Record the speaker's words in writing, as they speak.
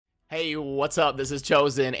Hey, what's up? This is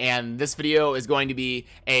Chosen, and this video is going to be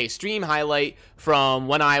a stream highlight from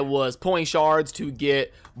when I was pulling shards to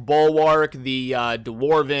get Bulwark, the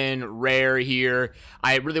Dwarven rare here.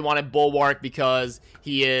 I really wanted Bulwark because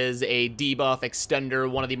he is a debuff extender,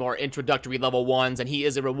 one of the more introductory level ones, and he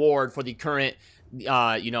is a reward for the current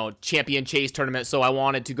champion chase tournament. So I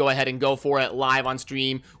wanted to go ahead and go for it live on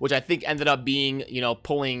stream, which I think ended up being,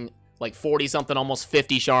 pulling like 40 something, almost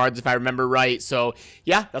 50 shards if I remember right. So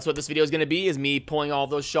yeah, that's what this video is going to be, is me pulling all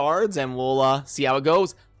those shards, and we'll see how it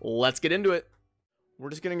goes. Let's get into it. We're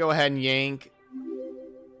just going to go ahead and yank.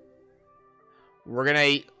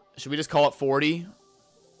 Should we just call it 40?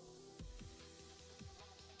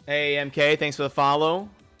 Hey MK, thanks for the follow.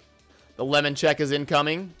 The lemon check is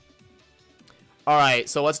incoming. All right,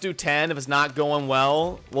 so let's do 10. If it's not going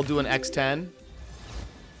well, we'll do an X10.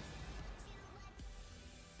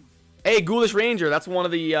 Hey, Ghoulish Ranger, that's one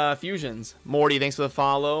of the fusions. Morty, thanks for the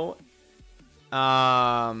follow.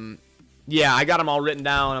 Yeah, I got them all written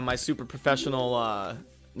down on my super professional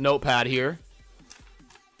notepad here.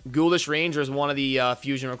 Ghoulish Ranger is one of the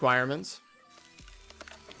fusion requirements.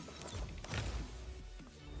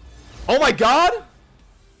 Oh my god!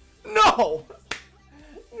 No!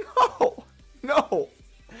 No! No!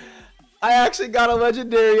 I actually got a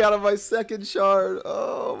legendary out of my second shard.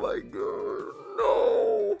 Oh my god.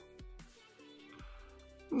 No!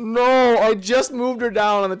 No, I just moved her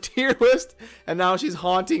down on the tier list, and now she's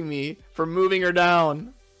haunting me for moving her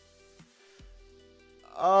down.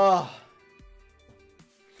 I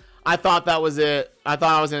thought that was it. I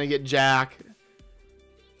thought I was going to get Jack.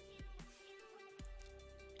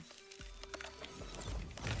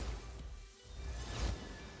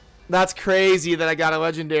 That's crazy that I got a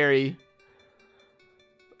legendary.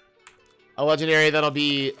 A legendary that'll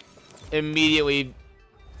be immediately...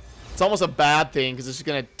 It's almost a bad thing because it's just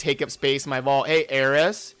going to take up space in my vault. Hey,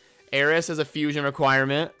 Eris. Eris is a fusion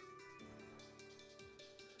requirement.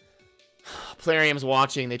 Plarium's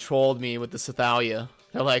watching. They trolled me with the Cythalia.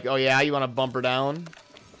 They're like, oh yeah, you want to bump her down?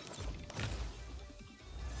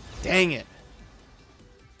 Dang it.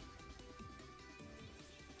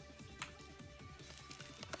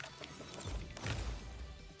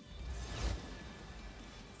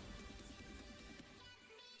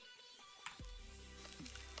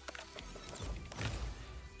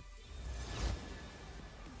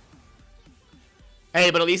 Hey,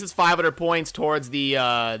 but at least it's 500 points towards the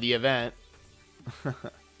event.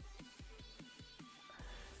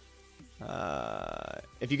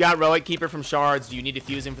 If you got Relic Keeper from shards, do you need to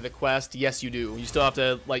fuse him for the quest? Yes, you do. You still have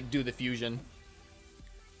to like do the fusion.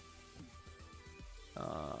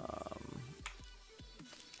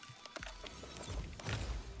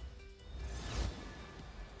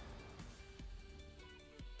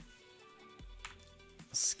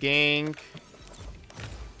 Skink.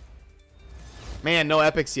 Man, no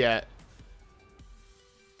epics yet.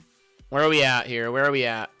 Where are we at here? Where are we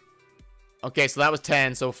at? Okay, so that was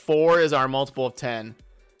 10. So 4 is our multiple of 10.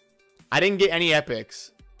 I didn't get any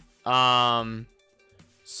epics.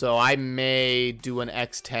 So I may do an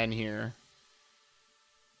X10 here.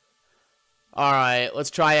 Alright, let's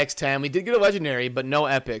try X10. We did get a legendary, but no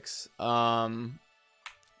epics. We'll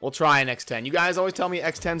try an X10. You guys always tell me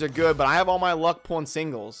X10s are good, but I have all my luck pulling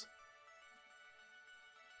singles.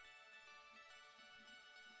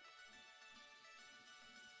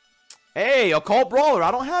 Hey, Occult Brawler.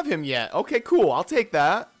 I don't have him yet. Okay, cool. I'll take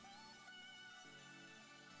that.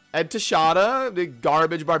 Ed Tashada, the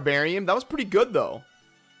Garbage Barbarian. That was pretty good, though.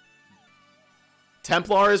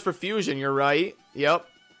 Templar is for fusion. You're right. Yep.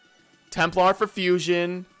 Templar for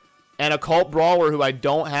fusion. And Occult Brawler, who I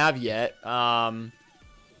don't have yet.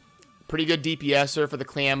 Pretty good DPSer for the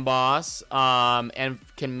clan boss. And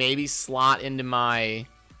can maybe slot into my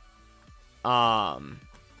Ogrein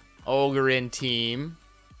team.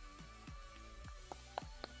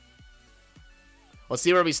 Let's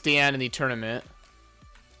see where we stand in the tournament.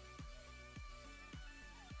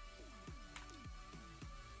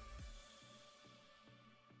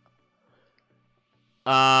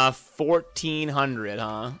 Uh, 1,400,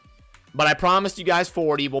 huh? But I promised you guys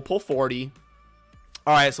 40. We'll pull 40.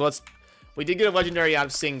 All right, so we did get a legendary out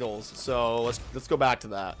of singles, so let's go back to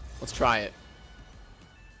that. Let's try it.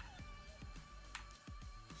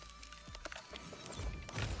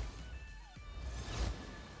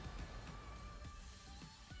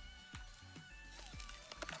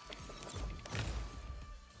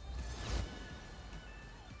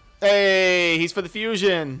 Hey, he's for the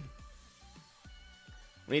fusion.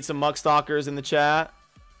 We need some muck stalkers in the chat.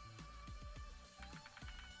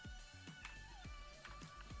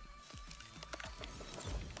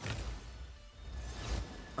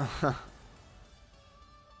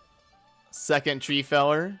 Second tree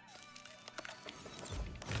feller.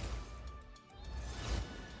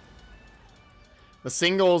 The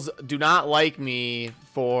singles do not like me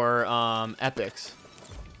for epics.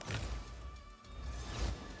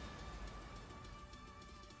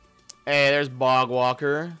 Hey, there's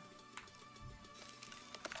Bogwalker.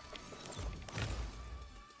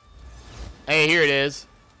 Hey, here it is.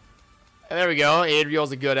 And there we go.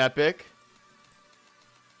 Adriel's a good epic.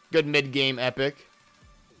 Good mid-game epic.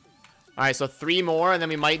 Alright, so 3 more, and then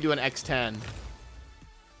we might do an X10.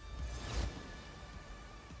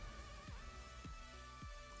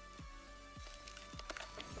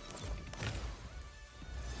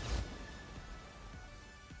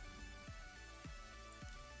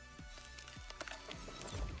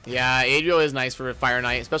 Yeah, Adriel is nice for Fire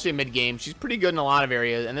Knight, especially mid-game. She's pretty good in a lot of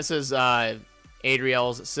areas. And this is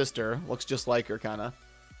Adriel's sister. Looks just like her, kind of.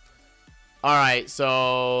 Alright,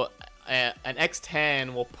 so an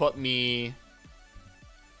X10 will put me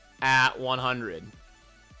at 100.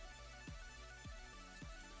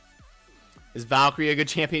 Is Valkyrie a good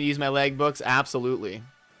champion to use my leg books? Absolutely.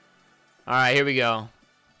 Alright, here we go.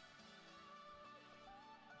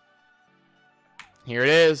 Here it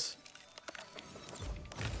is.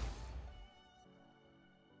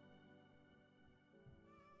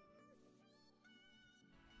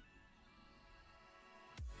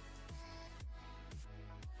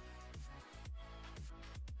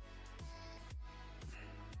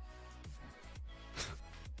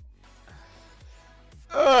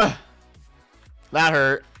 Ugh. That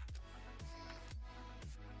hurt.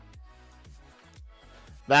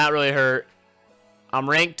 That really hurt. I'm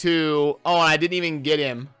ranked 2. Oh, and I didn't even get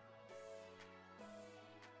him.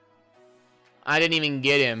 I didn't even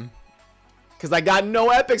get him. Because I got no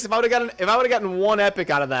epics. If I would have gotten 1 epic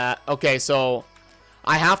out of that. Okay, so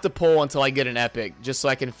I have to pull until I get an epic. Just so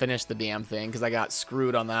I can finish the damn thing. Because I got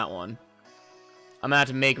screwed on that one. I'm going to have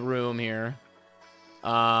to make room here.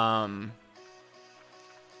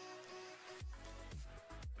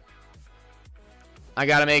 I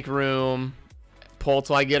gotta make room. Pull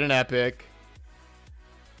till I get an epic.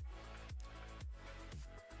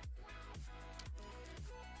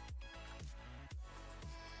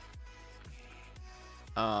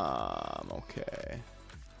 Okay.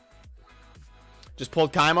 Just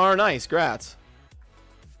pulled Kaimar. Nice, grats.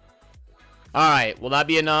 Alright, will that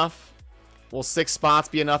be enough? Will 6 spots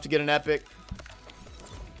be enough to get an epic?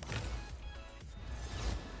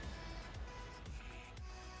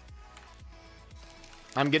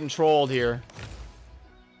 I'm getting trolled here.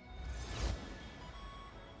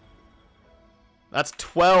 That's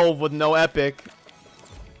 12 with no epic.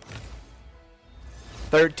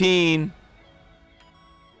 13.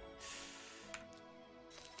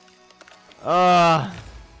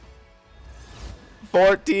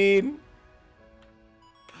 14.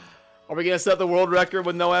 Are we gonna set the world record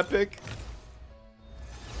with no epic?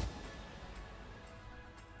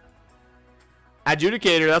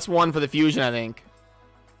 Adjudicator, that's 1 for the fusion, I think.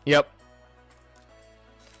 Yep.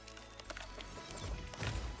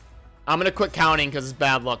 I'm gonna quit counting because it's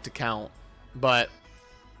bad luck to count. But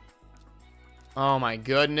oh my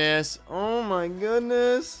goodness. Oh my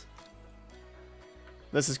goodness.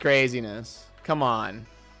 This is craziness. Come on.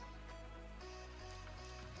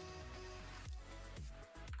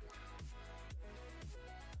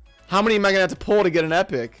 How many am I gonna have to pull to get an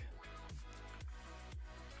epic?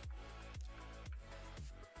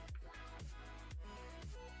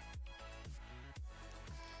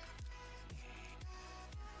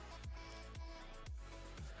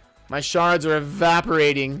 My shards are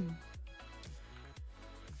evaporating.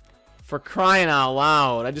 For crying out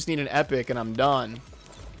loud. I just need an epic and I'm done.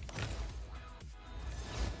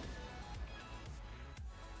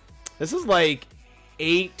 This is like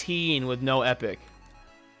 18 with no epic.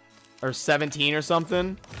 Or 17 or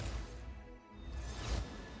something.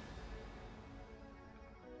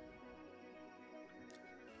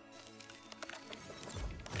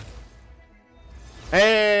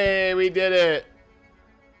 Hey, we did it.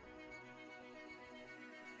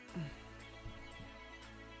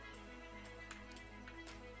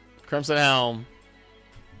 Crimson Helm.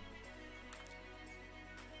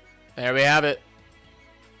 There we have it.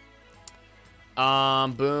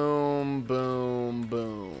 Boom, boom,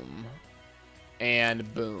 boom.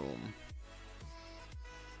 And boom.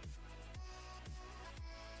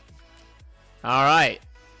 All right.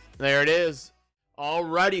 There it is.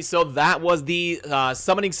 Alrighty, so that was the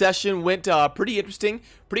summoning session. Went pretty interesting,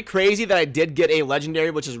 pretty crazy that I did get a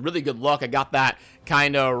legendary, which is really good luck. I got that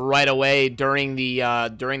kind of right away during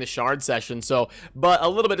the shard session. So, but a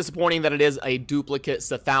little bit disappointing that it is a duplicate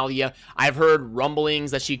Sethalia. I've heard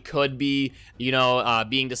rumblings that she could be, you know,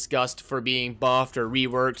 being discussed for being buffed or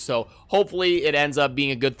reworked. So hopefully it ends up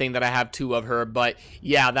being a good thing that I have 2 of her. But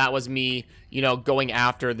yeah, that was me, you know, going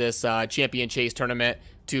after this champion chase tournament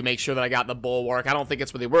to make sure that I got the Bulwark. I don't think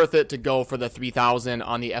it's really worth it to go for the 3,000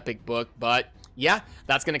 on the Epic book, but yeah,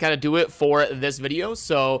 that's going to kind of do it for this video.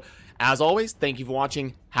 So as always, thank you for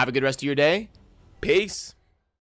watching. Have a good rest of your day. Peace.